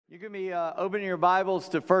You can be opening your Bibles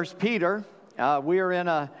to 1 Peter. We are in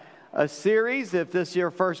a series. If this is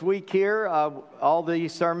your first week here, all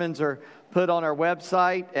these sermons are put on our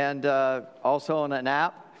website and also on an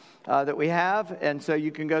app that we have. And so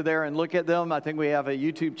you can go there and look at them. I think we have a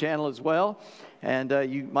YouTube channel as well, and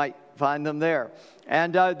you might find them there.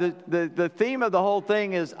 And the theme of the whole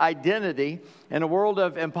thing is identity. In a world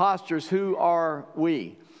of imposters, who are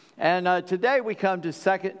we? And today we come to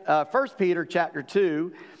 1 Peter chapter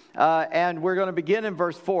 2. And we're going to begin in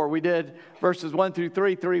verse 4. We did verses 1 through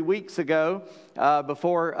 3 weeks ago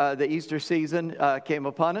before the Easter season came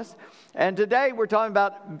upon us. And today we're talking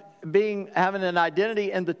about having an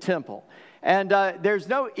identity in the temple. And there's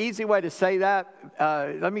no easy way to say that.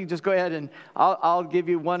 Let me just go ahead and I'll give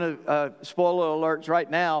you one of spoiler alerts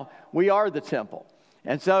right now. We are the temple.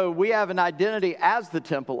 And so we have an identity as the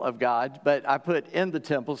temple of God, but I put in the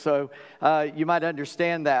temple so you might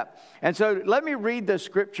understand that. And so let me read the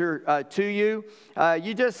scripture to you.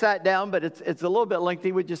 You just sat down, but it's a little bit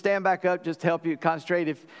lengthy. Would you stand back up just to help you concentrate?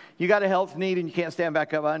 If you got a health need and you can't stand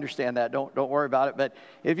back up, I understand that. Don't worry about it. But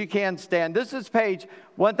if you can stand, this is page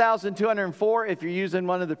 1204. If you're using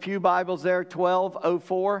one of the Pew Bibles there,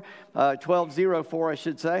 1204, 1204, I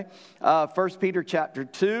should say. 1 Peter chapter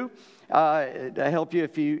 2. To help you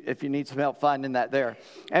if you need some help finding that there.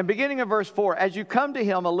 And beginning of verse 4, as you come to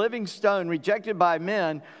him, a living stone rejected by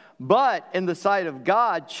men, but in the sight of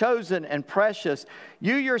God, chosen and precious,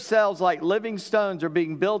 you yourselves like living stones are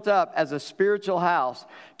being built up as a spiritual house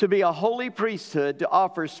to be a holy priesthood, to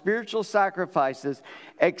offer spiritual sacrifices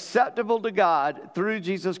acceptable to God through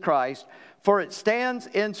Jesus Christ. For it stands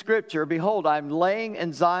in Scripture, behold, I'm laying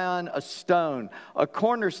in Zion a stone, a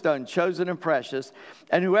cornerstone chosen and precious,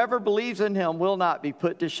 and whoever believes in him will not be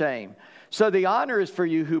put to shame. So the honor is for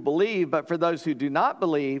you who believe, but for those who do not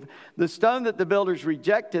believe, the stone that the builders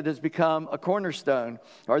rejected has become a cornerstone,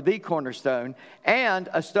 or the cornerstone, and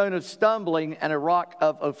a stone of stumbling and a rock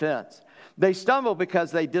of offense. They stumble because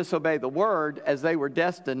they disobey the word as they were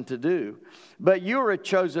destined to do. But you are a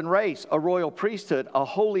chosen race, a royal priesthood, a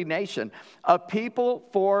holy nation, a people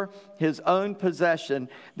for his own possession,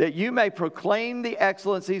 that you may proclaim the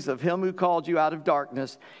excellencies of him who called you out of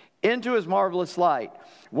darkness into his marvelous light.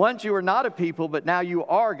 Once you were not a people, but now you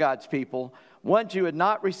are God's people. Once you had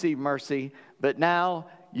not received mercy, but now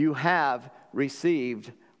you have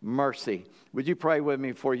received mercy. Would you pray with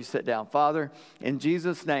me before you sit down? Father, in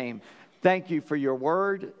Jesus' name, thank you for your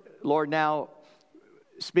word. Lord, now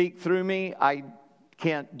speak through me. I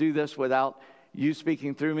can't do this without you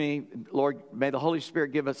speaking through me. Lord, may the Holy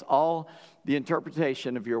Spirit give us all the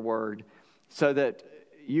interpretation of your word so that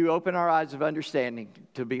you open our eyes of understanding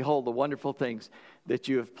to behold the wonderful things that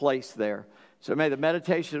you have placed there. So may the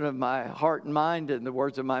meditation of my heart and mind and the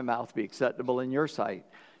words of my mouth be acceptable in your sight.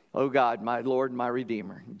 Oh God, my Lord and my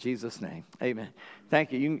Redeemer. In Jesus' name, amen.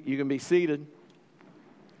 Thank you. You can be seated.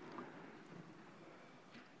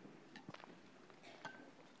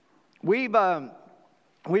 We've been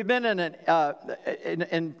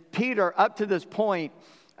in Peter up to this point,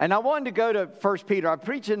 and I wanted to go to 1 Peter. I'm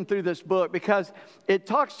preaching through this book because it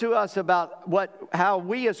talks to us about how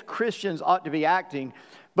we as Christians ought to be acting,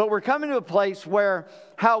 but we're coming to a place where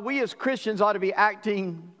how we as Christians ought to be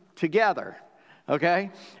acting together. Okay?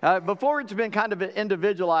 Before it's been kind of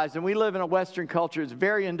individualized, and we live in a Western culture, it's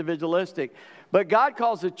very individualistic, but God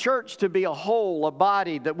calls the church to be a whole, a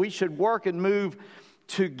body, that we should work and move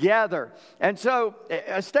together. And so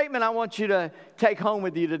a statement I want you to take home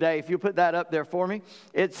with you today, if you put that up there for me.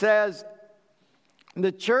 It says,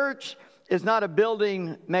 the church is not a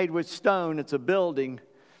building made with stone, it's a building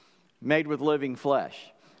made with living flesh.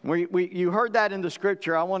 You heard that in the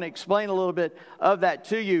scripture. I want to explain a little bit of that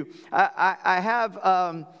to you. I have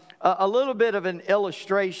a little bit of an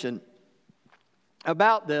illustration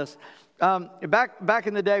about this. Back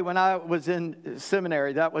in the day when I was in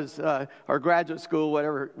seminary, that was or graduate school,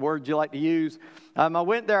 whatever word you like to use. I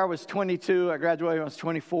went there. I was 22. I graduated when I was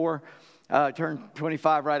 24. Turned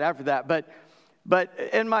 25 right after that. But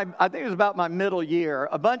in I think it was about my middle year,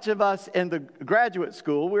 a bunch of us in the graduate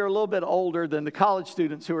school, we were a little bit older than the college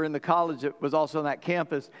students who were in the college that was also on that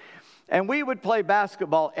campus. And we would play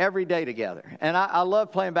basketball every day together. And I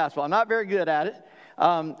love playing basketball. I'm not very good at it.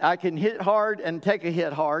 I can hit hard and take a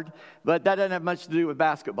hit hard, but that doesn't have much to do with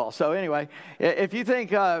basketball. So anyway, if you think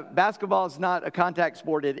basketball is not a contact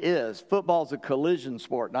sport, it is. Football is a collision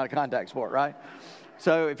sport, not a contact sport, right?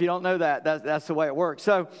 So if you don't know that's the way it works.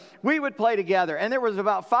 So we would play together, and there was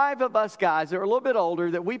about 5 of us guys that were a little bit older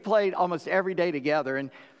that we played almost every day together, and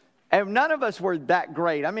none of us were that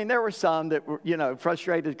great. I mean, there were some that were,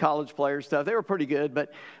 frustrated college players stuff. They were pretty good,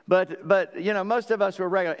 but most of us were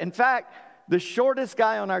regular. In fact, the shortest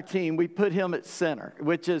guy on our team, we put him at center,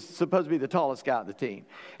 which is supposed to be the tallest guy on the team.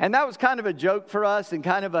 And that was kind of a joke for us and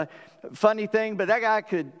kind of a funny thing, but that guy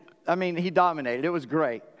he dominated. It was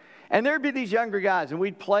great. And there'd be these younger guys, and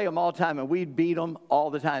we'd play them all the time, and we'd beat them all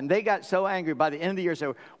the time. They got so angry by the end of the year,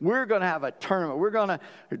 said, we're going to have a tournament.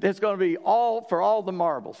 It's going to be all for all the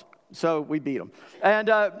marbles. So we beat them. And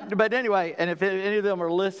but anyway, and if any of them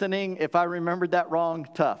are listening, if I remembered that wrong,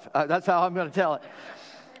 tough. That's how I'm going to tell it.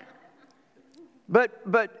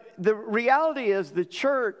 But the reality is the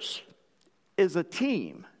church is a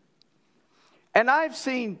team. And I've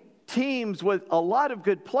seen teams with a lot of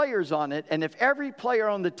good players on it, and if every player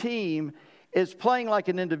on the team is playing like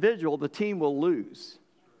an individual, the team will lose.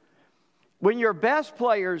 When your best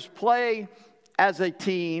players play as a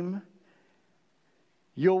team,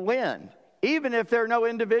 you'll win. Even if there are no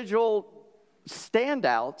individual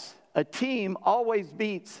standouts, a team always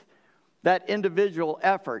beats that individual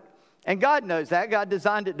effort. And God knows that. God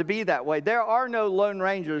designed it to be that way. There are no Lone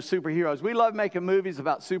Rangers, superheroes. We love making movies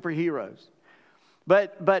about superheroes.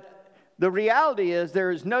 But the reality is there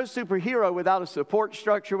is no superhero without a support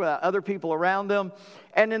structure, without other people around them.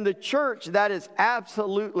 And in the church, that is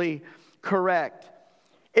absolutely correct.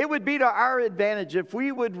 It would be to our advantage if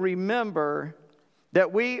we would remember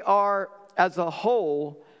that we are as a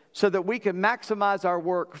whole so that we can maximize our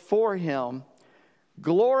work for Him,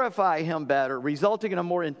 glorify Him better, resulting in a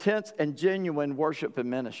more intense and genuine worship and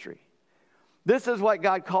ministry. This is what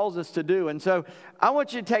God calls us to do. And so I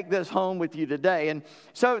want you to take this home with you today. And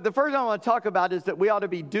so the first thing I want to talk about is that we ought to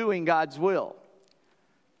be doing God's will.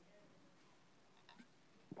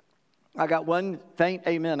 I got one faint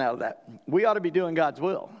amen out of that. We ought to be doing God's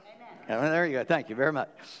will. Amen. There you go. Thank you very much.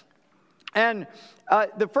 And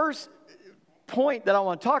the first point that I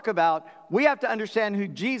want to talk about, we have to understand who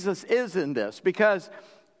Jesus is in this. Because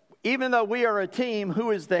even though we are a team,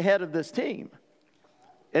 who is the head of this team?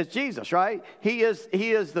 It's Jesus, right? He is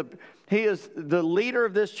the leader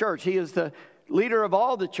of this church. He is the leader of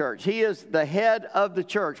all the church. He is the head of the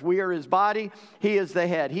church. We are His body. He is the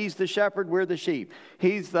head. He's the shepherd. We're the sheep.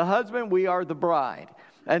 He's the husband. We are the bride.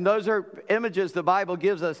 And those are images the Bible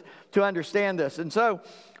gives us to understand this. And so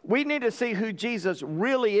we need to see who Jesus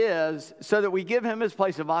really is so that we give Him His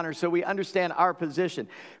place of honor so we understand our position.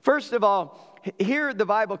 First of all, here the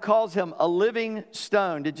Bible calls Him a living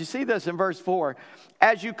stone. Did you see this in verse 4?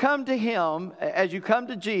 As you come to Him, as you come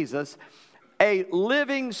to Jesus, a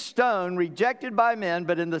living stone rejected by men,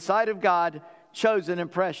 but in the sight of God, chosen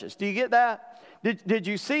and precious. Do you get that? Did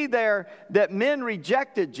you see there that men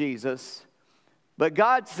rejected Jesus, but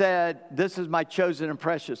God said, this is my chosen and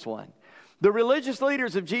precious one? The religious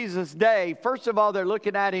leaders of Jesus' day, first of all, they're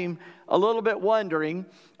looking at Him a little bit wondering,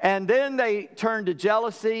 and then they turned to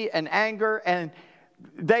jealousy and anger, and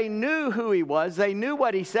they knew who He was. They knew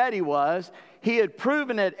what He said He was. He had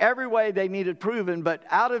proven it every way they needed proven, but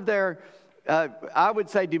out of their, I would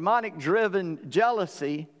say, demonic-driven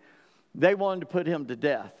jealousy, they wanted to put Him to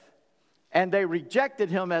death. And they rejected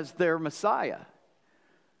Him as their Messiah.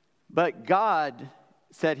 But God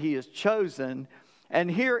said He is chosen. And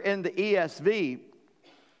here in the ESV,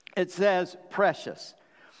 it says precious.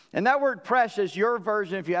 And that word precious, your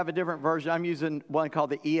version, if you have a different version, I'm using one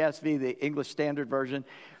called the ESV, the English Standard Version.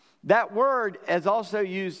 That word is also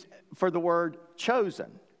used for the word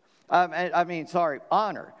chosen.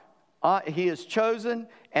 Honor. He is chosen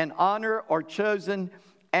and honor, or chosen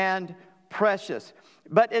and precious.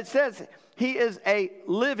 But it says He is a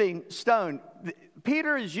living stone.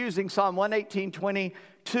 Peter is using Psalm 118:22.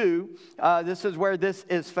 This is where this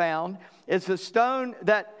is found. It's a stone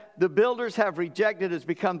that the builders have rejected has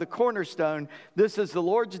become the cornerstone. This is the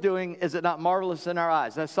Lord's doing. Is it not marvelous in our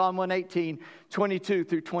eyes? That's Psalm 118:22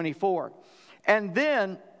 through 24. And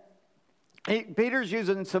then Peter's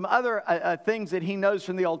using some other things that he knows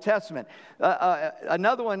from the Old Testament.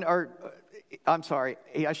 Another one,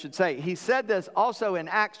 he said this also in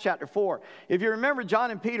Acts chapter 4. If you remember,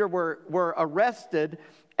 John and Peter were arrested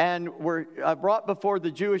and were brought before the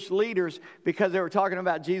Jewish leaders because they were talking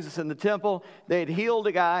about Jesus in the temple. They had healed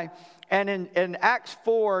a guy. And in Acts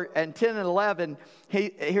 4 and 10 and 11,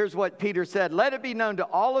 here's what Peter said. Let it be known to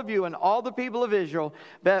all of you and all the people of Israel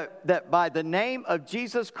that by the name of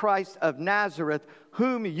Jesus Christ of Nazareth,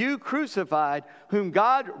 whom you crucified, whom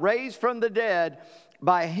God raised from the dead,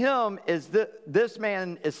 by Him this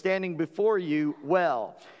man is standing before you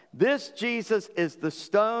well. This Jesus is the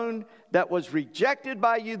stone that was rejected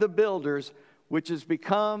by you, the builders, which has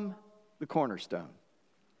become the cornerstone.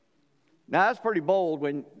 Now, that's pretty bold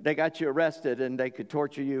when they got you arrested and they could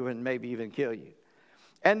torture you and maybe even kill you.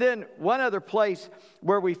 And then one other place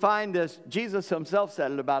where we find this, Jesus himself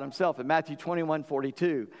said it about himself in Matthew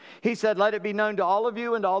 21:42. He said, let it be known to all of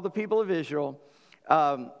you and to all the people of Israel.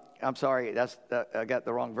 I'm sorry, I got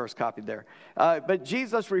the wrong verse copied there. But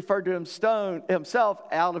Jesus referred to himself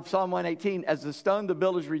out of Psalm 118 as the stone the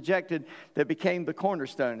builders rejected that became the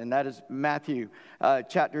cornerstone. And that is Matthew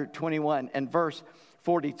chapter 21 and verse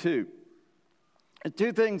 42.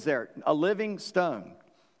 Two things there. A living stone.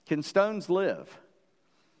 Can stones live?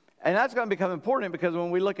 And that's going to become important because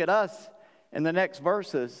when we look at us in the next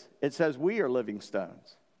verses, it says we are living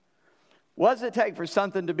stones. What does it take for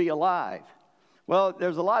something to be alive? Well,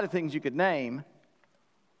 there's a lot of things you could name.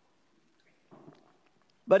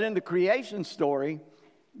 But in the creation story,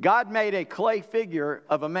 God made a clay figure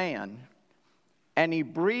of a man, and he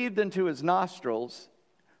breathed into his nostrils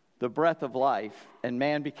the breath of life, and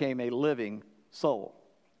man became a living soul.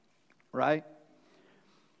 Right?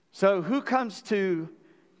 So who comes to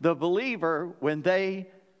the believer when they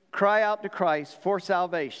cry out to Christ for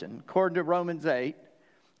salvation? According to Romans 8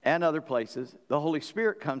 and other places, the Holy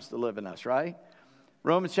Spirit comes to live in us, right?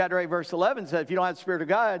 Romans chapter 8 verse 11 says, if you don't have the Spirit of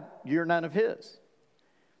God, you're none of his.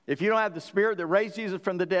 If you don't have the Spirit that raised Jesus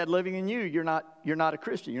from the dead living in you, you're not a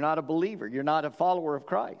Christian. You're not a believer. You're not a follower of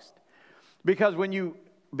Christ. Because when you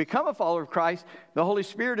become a follower of Christ, the Holy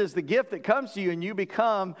Spirit is the gift that comes to you and you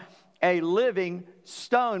become a living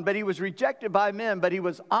stone. But he was rejected by men, but he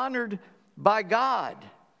was honored by God.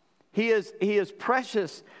 He is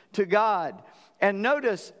precious to God. And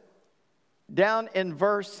notice down in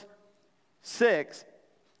verse 6,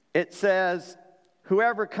 it says,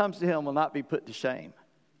 whoever comes to him will not be put to shame.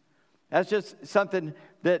 That's just something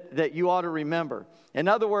that you ought to remember. In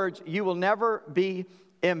other words, you will never be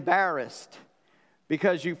embarrassed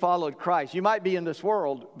because you followed Christ. You might be in this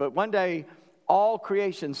world, but one day all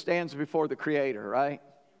creation stands before the Creator, right?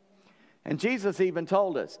 And Jesus even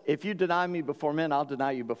told us, if you deny me before men, I'll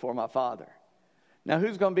deny you before my Father. Now,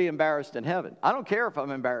 who's going to be embarrassed in heaven? I don't care if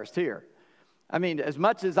I'm embarrassed here. I mean, as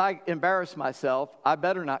much as I embarrass myself, I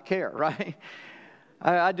better not care, right?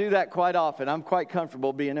 I do that quite often. I'm quite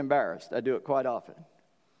comfortable being embarrassed. I do it quite often.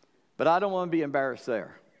 But I don't want to be embarrassed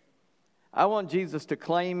there. I want Jesus to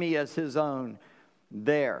claim me as his own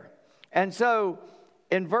there. And so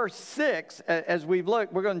in verse 6, as we've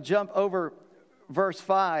looked, we're going to jump over verse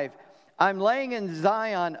 5. I'm laying in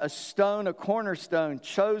Zion a stone, a cornerstone,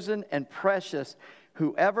 chosen and precious.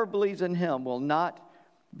 Whoever believes in him will not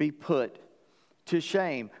be put to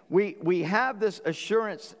shame. We have this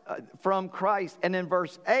assurance from Christ. And in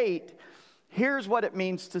verse 8, here's what it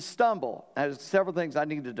means to stumble. There's several things I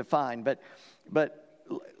need to define, but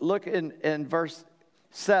look in verse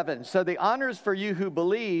 7. So the honor is for you who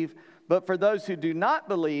believe, but for those who do not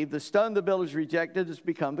believe, the stone the builders rejected has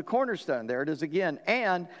become the cornerstone. There it is again.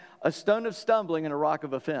 And a stone of stumbling and a rock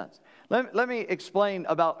of offense. Let me explain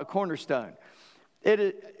about a cornerstone.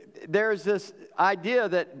 There's this idea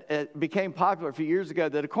that became popular a few years ago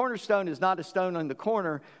that a cornerstone is not a stone on the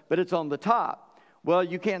corner, but it's on the top. Well,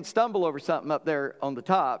 you can't stumble over something up there on the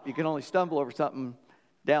top. You can only stumble over something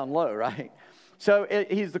down low, right? So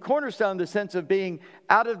he's the cornerstone in the sense of being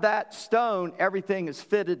out of that stone, everything is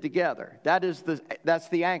fitted together. That's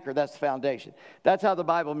the anchor, that's the foundation. That's how the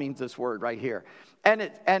Bible means this word right here. And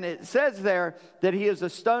it says there that he is a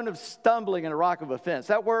stone of stumbling and a rock of offense.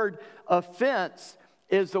 That word offense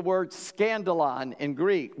is the word scandalon in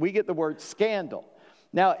Greek. We get the word scandal.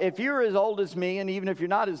 Now, if you're as old as me, and even if you're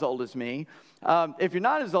not as old as me,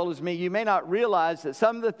 you may not realize that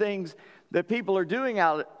some of the things that people are doing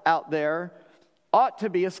out there ought to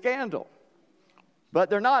be a scandal. But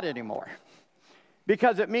they're not anymore.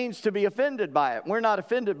 Because it means to be offended by it. We're not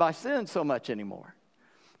offended by sin so much anymore.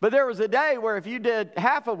 But there was a day where if you did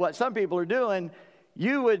half of what some people are doing,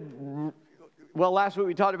 you would... Well, last week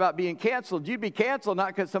we talked about being canceled. You'd be canceled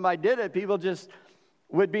not because somebody did it. People just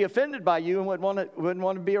would be offended by you and wouldn't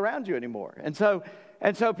want to be around you anymore. And so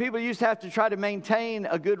people used to have to try to maintain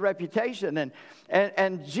a good reputation.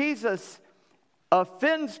 And Jesus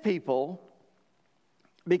offends people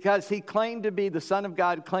because he claimed to be the Son of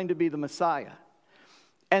God, claimed to be the Messiah.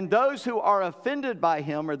 And those who are offended by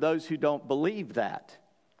him are those who don't believe that.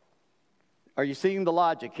 Are you seeing the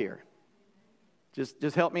logic here?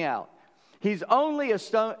 Just help me out. He's only a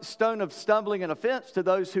stone of stumbling and offense to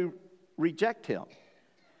those who reject him.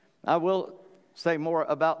 I will say more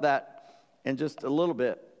about that in just a little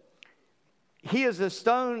bit. He is a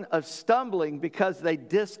stone of stumbling because they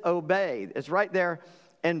disobeyed. It's right there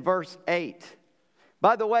in verse 8.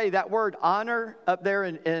 By the way, that word honor up there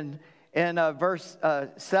in verse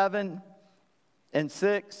 7 and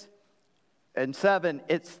 6 and 7,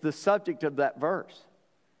 it's the subject of that verse.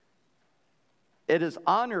 it is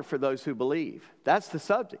honor for those who believe. That's the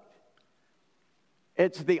subject.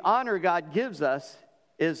 It's the honor God gives us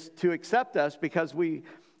is to accept us because we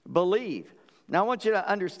believe. Now, I want you to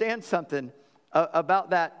understand something about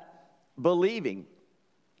that believing.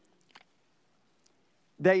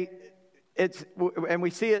 And we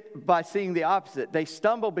see it by seeing the opposite. They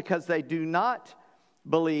stumble because they do not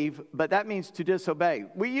believe, but that means to disobey.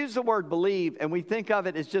 We use the word believe, and we think of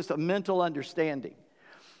it as just a mental understanding.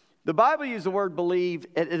 The Bible uses the word believe.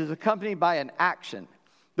 It is accompanied by an action.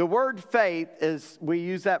 The word faith, we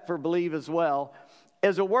use that for believe as well,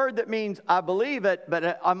 is a word that means I believe it,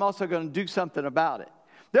 but I'm also going to do something about it.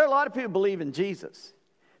 There are a lot of people who believe in Jesus.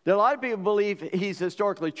 There are a lot of people who believe he's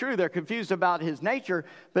historically true. They're confused about his nature,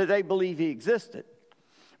 but they believe he existed.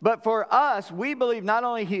 But for us, we believe not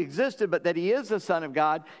only he existed, but that he is the Son of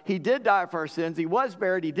God. He did die for our sins. He was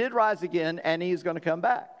buried. He did rise again, and he's going to come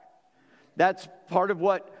back. That's part of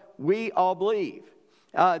what we all believe,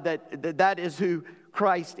 that is who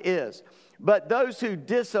Christ is. But those who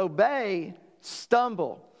disobey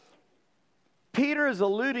stumble. Peter is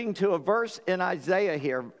alluding to a verse in Isaiah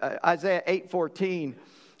here, Isaiah 8:14.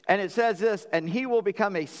 And it says this, and he will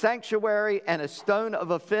become a sanctuary and a stone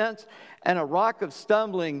of offense and a rock of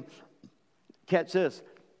stumbling, catch this,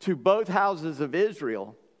 to both houses of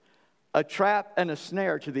Israel, a trap and a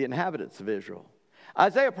snare to the inhabitants of Israel.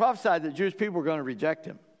 Isaiah prophesied that Jewish people were going to reject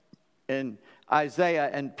him in Isaiah,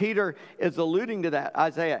 and Peter is alluding to that,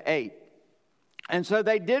 Isaiah 8. And so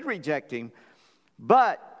they did reject him,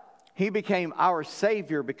 but he became our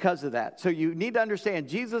Savior because of that. So you need to understand,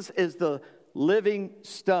 Jesus is the living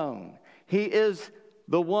stone. He is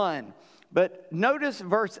the one. But notice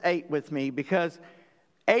verse 8 with me, because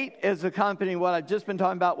 8 is accompanying what I've just been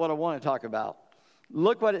talking about, what I want to talk about.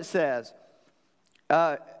 Look what it says.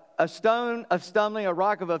 A stone of stumbling, a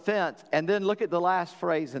rock of offense. And then look at the last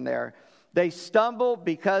phrase in there. They stumble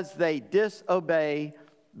because they disobey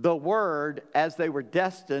the word as they were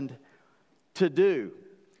destined to do.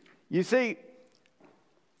 You see,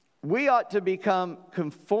 we ought to become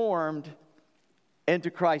conformed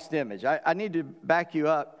into Christ's image. I need to back you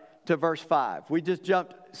up to verse 5. We just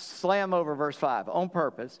slam over verse 5 on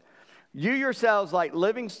purpose. You yourselves, like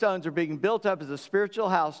living stones, are being built up as a spiritual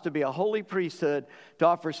house to be a holy priesthood, to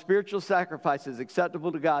offer spiritual sacrifices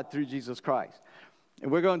acceptable to God through Jesus Christ.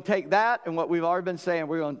 And we're going to take that and what we've already been saying,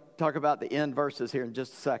 we're going to talk about the end verses here in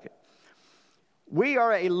just a second. We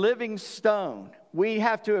are a living stone. We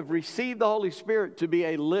have to have received the Holy Spirit to be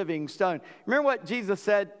a living stone. Remember what Jesus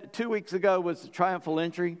said 2 weeks ago was the triumphal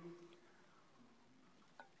entry?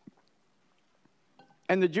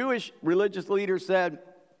 And the Jewish religious leaders said,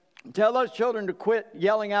 tell those children to quit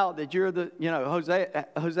yelling out that you're the,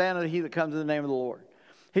 Hosanna, he that comes in the name of the Lord.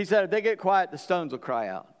 He said, if they get quiet, the stones will cry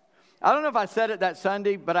out. I don't know if I said it that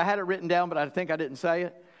Sunday, but I had it written down, but I think I didn't say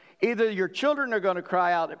it. Either your children are going to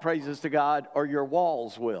cry out at praises to God, or your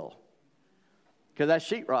walls will. Because that's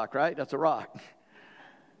sheetrock, right? That's a rock.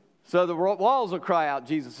 So the walls will cry out,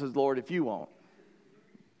 Jesus is Lord, if you won't.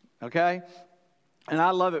 Okay? And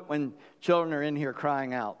I love it when children are in here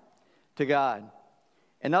crying out to God.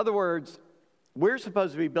 In other words, we're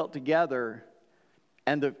supposed to be built together,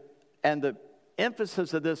 and the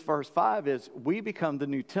emphasis of this verse 5 is we become the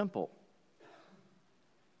new temple.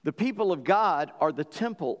 The people of God are the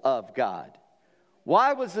temple of God.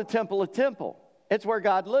 Why was the temple a temple? It's where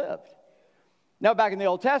God lived. Now, back in the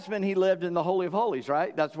Old Testament, he lived in the Holy of Holies,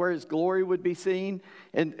 right? That's where his glory would be seen.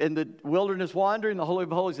 In the wilderness wandering, the Holy of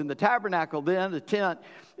Holies. In the tabernacle then, the tent,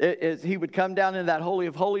 he would come down into that Holy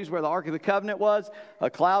of Holies where the Ark of the Covenant was. A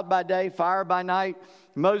cloud by day, fire by night.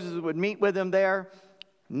 Moses would meet with him there.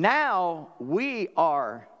 Now, we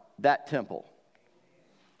are that temple.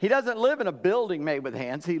 He doesn't live in a building made with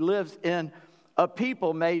hands. He lives in a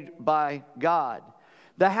people made by God.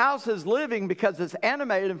 The house is living because it's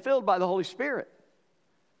animated and filled by the Holy Spirit.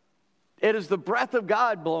 It is the breath of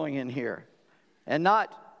God blowing in here and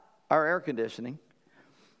not our air conditioning.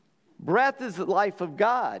 Breath is the life of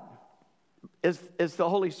God. Is the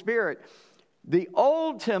Holy Spirit. The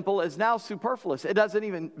old temple is now superfluous. It doesn't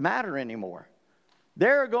even matter anymore.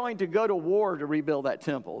 They're going to go to war to rebuild that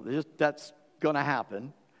temple. That's going to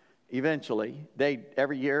happen eventually.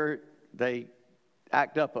 Every year they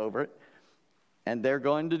act up over it. And they're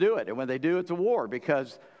going to do it. And when they do, it's a war,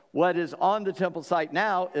 because what is on the temple site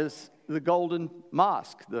now is the golden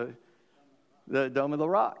mosque, the Dome of the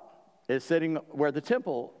Rock. Is sitting where the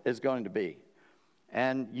temple is going to be.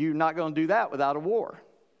 And you're not going to do that without a war.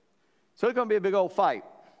 So it's going to be a big old fight.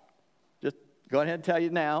 Just go ahead and tell you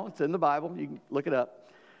now. It's in the Bible. You can look it up.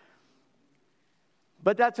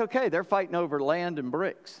 But that's okay. They're fighting over land and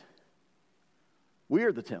bricks. We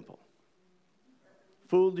are the temple.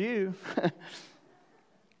 fooled you.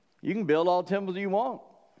 You can build all the temples you want.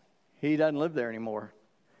 He doesn't live there anymore.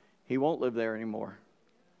 He won't live there anymore.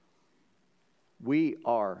 We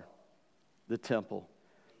are the temple.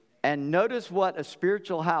 And notice what a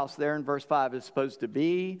spiritual house there in verse 5 is supposed to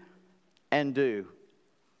be and do.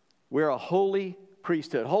 We're a holy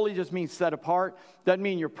priesthood. Holy just means set apart. Doesn't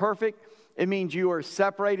mean you're perfect. It means you are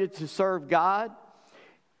separated to serve God.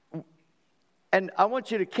 And I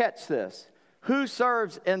want you to catch this. Who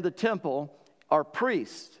serves in the temple are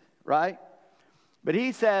priests, right? But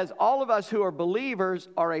he says all of us who are believers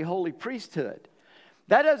are a holy priesthood.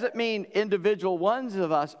 That doesn't mean individual ones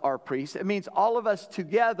of us are priests. It means all of us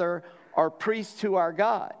together are priests to our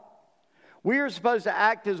God. We are supposed to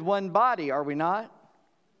act as one body, are we not?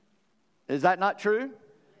 Is that not true?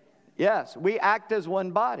 Yes, we act as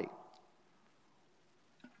one body.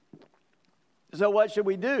 So what should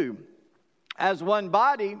we do? As one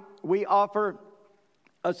body, we offer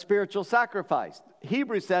a spiritual sacrifice.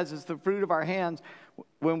 Hebrews says it's the fruit of our hands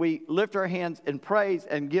when we lift our hands in praise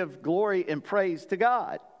and give glory and praise to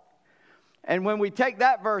God. And when we take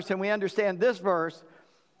that verse and we understand this verse,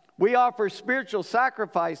 we offer spiritual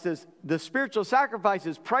sacrifices. The spiritual sacrifice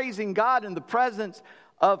is praising God in the presence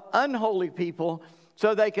of unholy people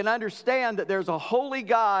so they can understand that there's a holy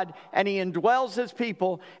God and He indwells His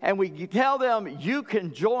people. And we tell them, you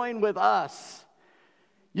can join with us.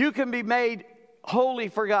 You can be made holy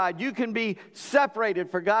for God. You can be separated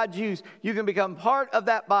for God's use. You can become part of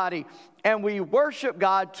that body. And we worship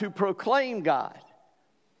God to proclaim God.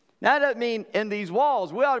 Now, that doesn't mean in these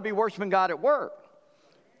walls. We ought to be worshiping God at work.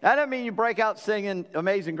 That doesn't mean you break out singing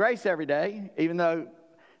Amazing Grace every day, even though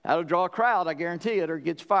that'll draw a crowd, I guarantee it, or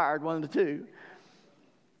gets fired, one of the two.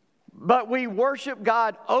 But we worship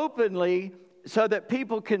God openly so that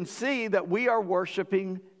people can see that we are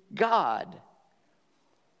worshiping God.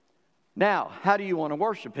 Now, how do you want to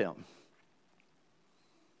worship Him?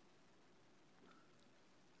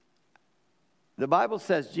 The Bible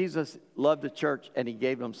says Jesus loved the church and He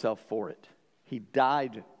gave Himself for it. He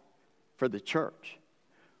died for the church.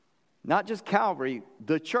 Not just Calvary,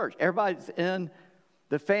 the church. Everybody's in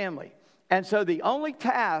the family. And so the only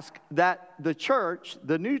task that the church,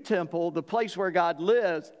 the new temple, the place where God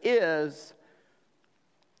lives, is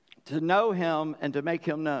to know Him and to make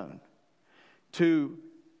Him known. To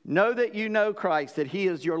know that you know Christ, that He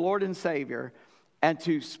is your Lord and Savior, and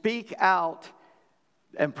to speak out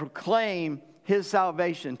and proclaim His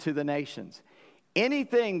salvation to the nations.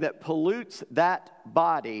 Anything that pollutes that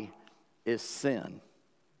body is sin.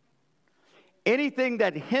 Anything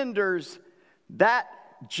that hinders that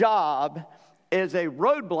job is a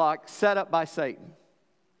roadblock set up by Satan.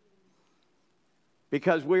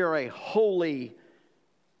 Because we are a holy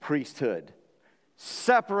priesthood,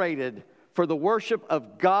 separated for the worship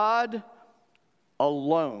of God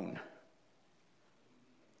alone.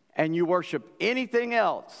 And you worship anything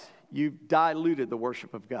else, you've diluted the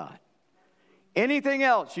worship of God. Anything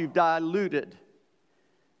else, you've diluted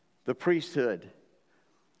the priesthood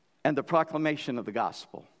and the proclamation of the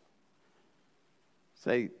gospel.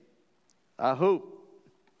 Say, I hope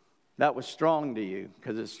that was strong to you,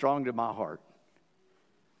 because it's strong to my heart.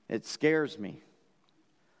 It scares me.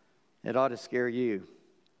 It ought to scare you.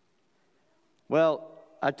 Well,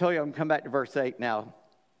 I told you I'm going to come back to verse 8 now.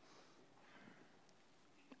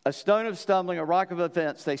 A stone of stumbling, a rock of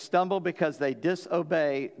offense, they stumble because they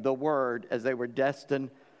disobey the word as they were destined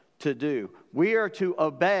to do. We are to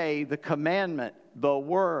obey the commandment, the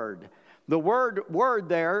word. The word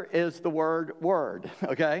there is the word,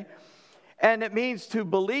 okay? And it means to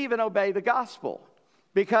believe and obey the gospel.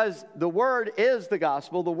 Because the word is the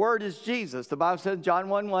gospel. The word is Jesus. The Bible says in John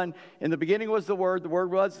 1:1, in the beginning was the word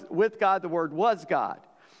was with God, the word was God.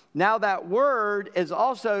 Now that word is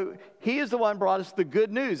also, He is the one who brought us the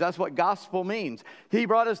good news. That's what gospel means. He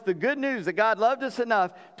brought us the good news that God loved us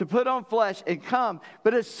enough to put on flesh and come.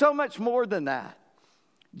 But it's so much more than that.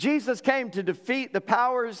 Jesus came to defeat the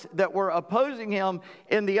powers that were opposing Him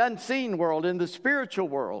in the unseen world, in the spiritual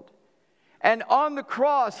world. And on the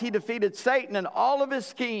cross, He defeated Satan and all of his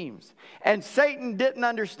schemes. And Satan didn't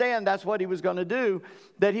understand that's what he was going to do,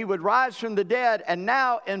 that he would rise from the dead. And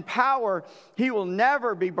now in power, he will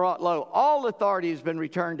never be brought low. All authority has been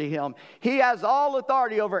returned to Him. He has all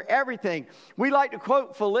authority over everything. We like to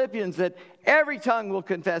quote Philippians that every tongue will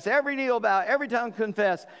confess, every knee will bow, every tongue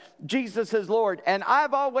confess Jesus is Lord. And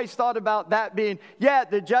I've always thought about that being,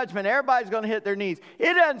 the judgment, everybody's going to hit their knees.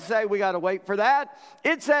 It doesn't say we got to wait for that.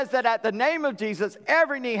 It says that at the name of Jesus,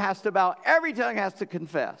 every knee has to bow, every tongue has to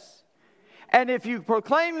confess. And if you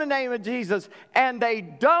proclaim the name of Jesus and they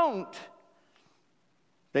don't,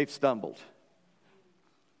 they've stumbled.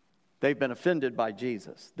 They've been offended by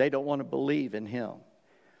Jesus. They don't want to believe in him.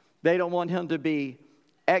 They don't want him to be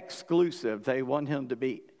exclusive. They want him to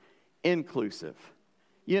be inclusive.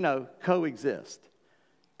 Coexist.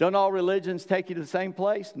 Don't all religions take you to the same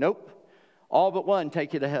place? Nope. All but one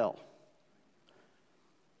take you to hell.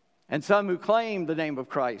 And some who claim the name of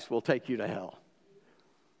Christ will take you to hell.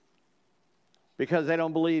 Because they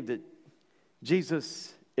don't believe that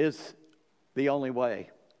Jesus is the only way.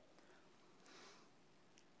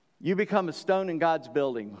 You become a stone in God's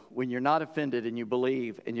building when you're not offended and you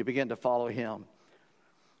believe and you begin to follow him.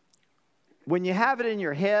 When you have it in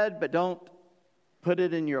your head but don't put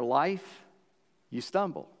it in your life, you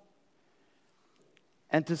stumble.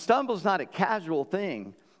 And to stumble is not a casual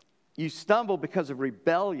thing. You stumble because of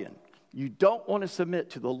rebellion. You don't want to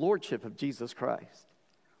submit to the lordship of Jesus Christ.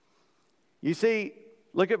 You see,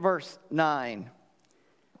 look at verse 9.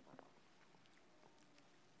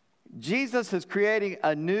 Jesus is creating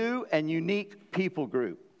a new and unique people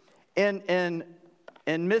group. In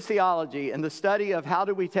missiology, in the study of how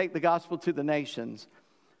do we take the gospel to the nations,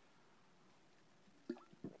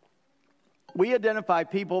 we identify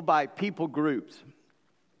people by people groups.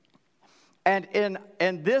 And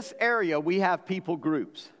in this area, we have people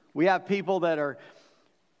groups. We have people that are,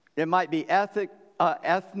 it might be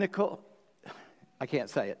ethnical, I can't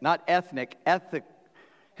say it, not ethnic,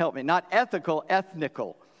 help me, not ethical,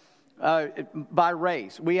 ethnical, by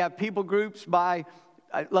race. We have people groups by,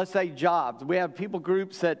 let's say, jobs. We have people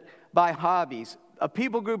groups that by hobbies. A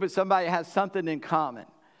people group is somebody that has something in common.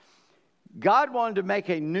 God wanted to make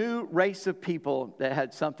a new race of people that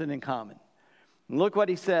had something in common. And look what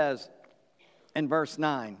he says in verse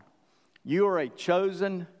 9. You are a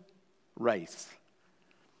chosen race.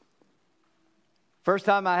 First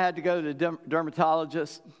time I had to go to the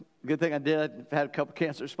dermatologist, good thing I did. I had a couple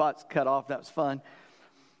cancer spots cut off. That was fun.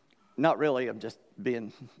 Not really, I'm just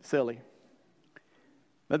being silly.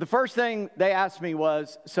 But the first thing they asked me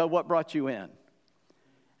was, so what brought you in?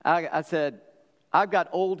 I said, I've got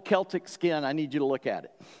old Celtic skin. I need you to look at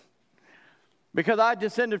it. Because I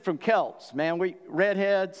descended from Celts, man. We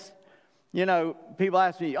redheads. People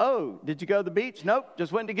ask me, oh, did you go to the beach? Nope,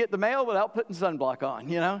 just went to get the mail without putting sunblock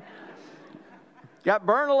on, Got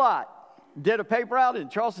burned a lot. Did a paper out in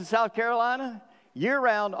Charleston, South Carolina,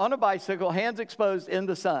 year-round on a bicycle, hands exposed in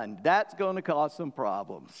the sun. That's going to cause some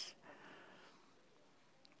problems.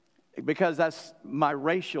 Because that's my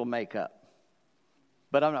racial makeup.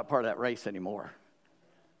 But I'm not part of that race anymore.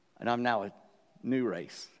 And I'm now a new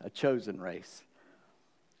race, a chosen race.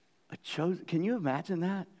 Can you imagine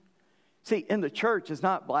that? See, in the church, it's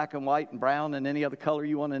not black and white and brown and any other color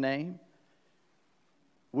you want to name.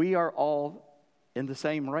 We are all in the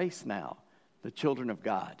same race now, the children of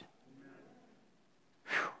God.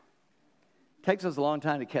 Whew. Takes us a long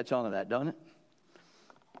time to catch on to that, don't it?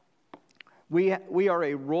 We are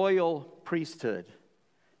a royal priesthood.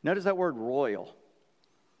 Notice that word royal.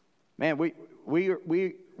 Man,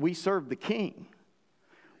 we serve the king.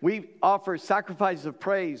 We offer sacrifices of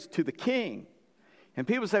praise to the king. And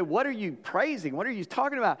people say, what are you praising? What are you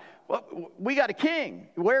talking about? Well, we got a king.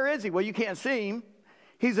 Where is he? Well, you can't see him.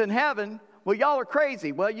 He's in heaven. Well, y'all are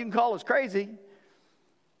crazy. Well, you can call us crazy.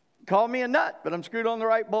 Call me a nut, but I'm screwed on the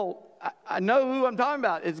right bolt. I know who I'm talking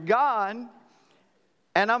about. It's God.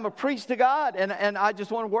 And I'm a priest to God. And I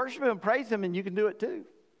just want to worship him, praise him, and you can do it too.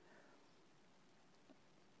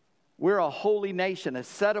 We're a holy nation, a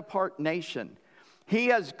set-apart nation. He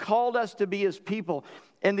has called us to be his people.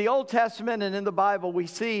 In the Old Testament and in the Bible, we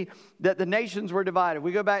see that the nations were divided.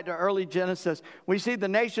 We go back to early Genesis. We see the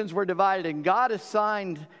nations were divided, and God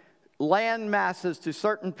assigned land masses to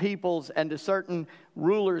certain peoples and to certain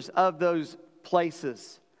rulers of those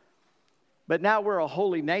places. But now we're a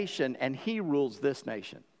holy nation, and he rules this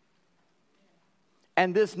nation.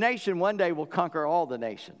 And this nation one day will conquer all the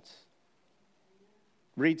nations.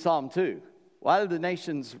 Read Psalm 2. Why did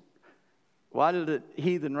the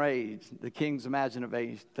heathen rage? The kings imagine of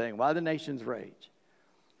age thing. Why do the nations rage?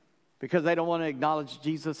 Because they don't want to acknowledge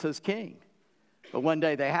Jesus as king. But one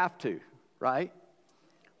day they have to, right?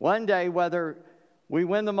 One day, whether we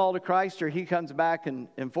win them all to Christ or he comes back and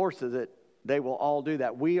enforces it, they will all do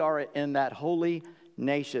that. We are in that holy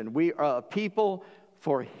nation. We are a people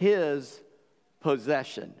for his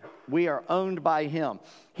possession. We are owned by him.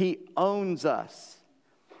 He owns us.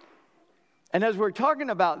 And as we're talking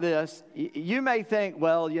about this, you may think,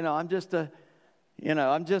 well, I'm just a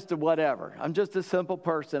whatever. I'm just a simple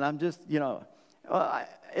person. I'm just,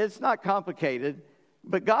 it's not complicated,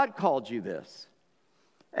 but God called you this.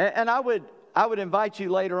 And I would invite you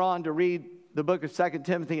later on to read the book of 2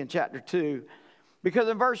 Timothy in chapter 2. Because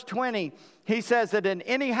in verse 20, he says that in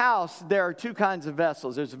any house there are two kinds of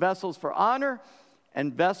vessels. There's vessels for honor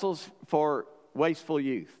and vessels for wasteful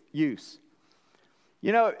use.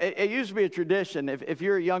 You know, it used to be a tradition. If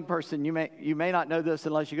you're a young person, you may not know this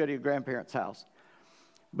unless you go to your grandparents' house.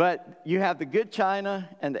 But you have the good china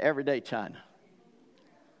and the everyday china.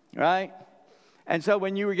 Right? And so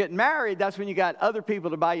when you were getting married, that's when you got other people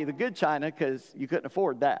to buy you the good china because you couldn't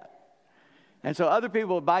afford that. And so other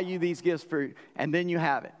people will buy you these gifts and then you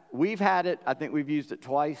have it. We've had it. I think we've used it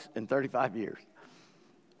twice in 35 years.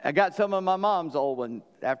 I got some of my mom's old one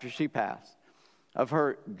after she passed of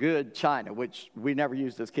her good china, which we never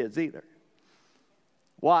used as kids either.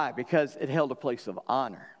 Why? Because it held a place of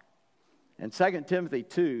honor. And 2 Timothy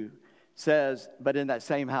 2 says, but in that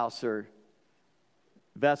same house are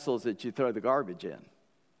vessels that you throw the garbage in.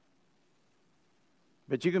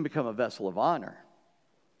 But you can become a vessel of honor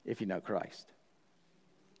if you know Christ.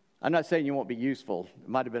 I'm not saying you won't be useful. It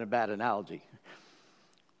might have been a bad analogy.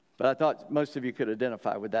 But I thought most of you could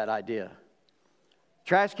identify with that idea.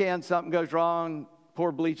 Trash can, something goes wrong,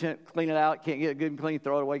 pour bleach in it, clean it out, can't get it good and clean,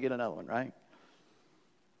 throw it away, get another one, right?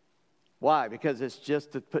 Why? Because it's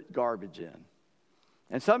just to put garbage in.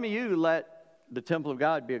 And some of you let the temple of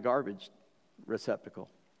God be a garbage receptacle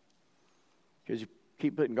because you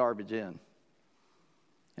keep putting garbage in.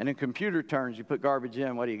 And in computer terms, you put garbage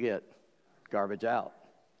in, what do you get? Garbage out.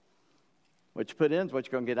 What you put in is what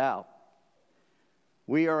you're going to get out.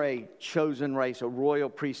 We are a chosen race, a royal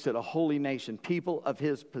priesthood, a holy nation, people of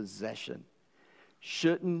his possession.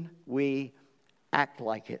 Shouldn't we act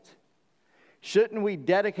like it? Shouldn't we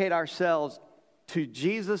dedicate ourselves to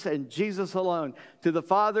Jesus and Jesus alone, to the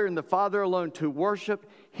Father and the Father alone, to worship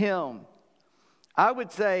him? I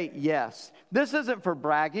would say yes. This isn't for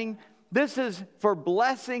bragging. This is for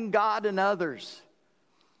blessing God and others.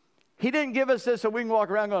 He didn't give us this so we can walk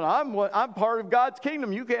around going, I'm part of God's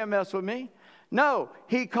kingdom. You can't mess with me. No,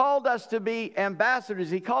 he called us to be ambassadors.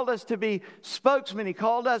 He called us to be spokesmen. He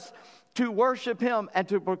called us to worship him and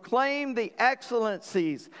to proclaim the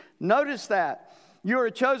excellencies. Notice that. You are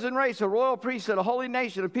a chosen race, a royal priesthood, a holy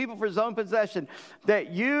nation, a people for his own possession,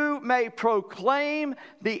 that you may proclaim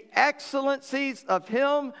the excellencies of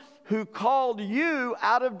him who called you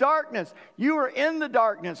out of darkness. You were in the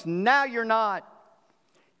darkness. Now you're not.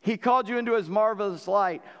 He called you into his marvelous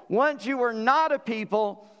light. Once you were not a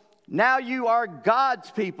people, now you are God's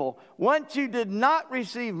people. Once you did not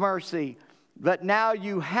receive mercy, but now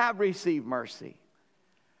you have received mercy.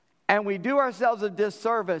 And we do ourselves a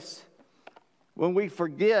disservice when we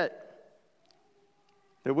forget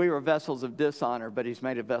that we were vessels of dishonor, but he's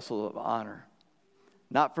made a vessel of honor.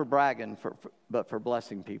 Not for bragging, but for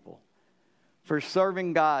blessing people. For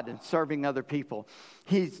serving God and serving other people.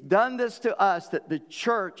 He's done this to us that the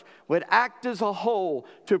church would act as a whole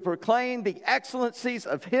to proclaim the excellencies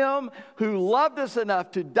of him who loved us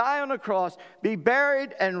enough to die on a cross, be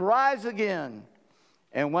buried, and rise again.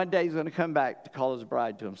 And one day he's going to come back to call his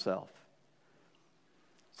bride to himself.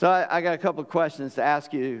 So I got a couple of questions to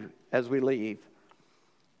ask you as we leave.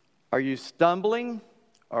 Are you stumbling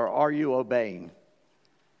or are you obeying?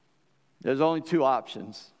 There's only two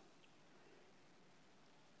options.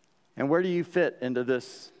 And where do you fit into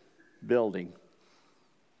this building?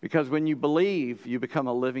 Because when you believe, you become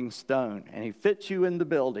a living stone. And he fits you in the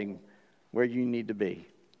building where you need to be.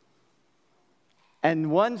 And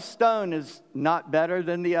one stone is not better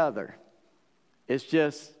than the other. It's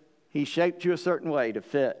just he shaped you a certain way to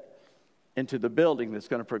fit into the building that's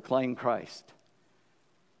going to proclaim Christ.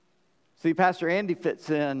 See, Pastor Andy fits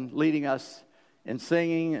in leading us in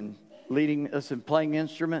singing and leading us in playing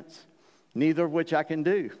instruments, neither of which I can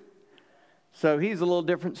do. So he's a little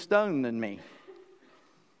different stone than me.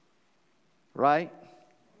 Right?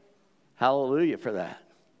 Hallelujah for that.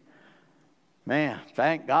 Man,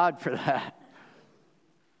 thank God for that.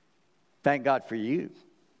 Thank God for you.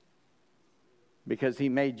 Because he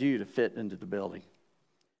made you to fit into the building.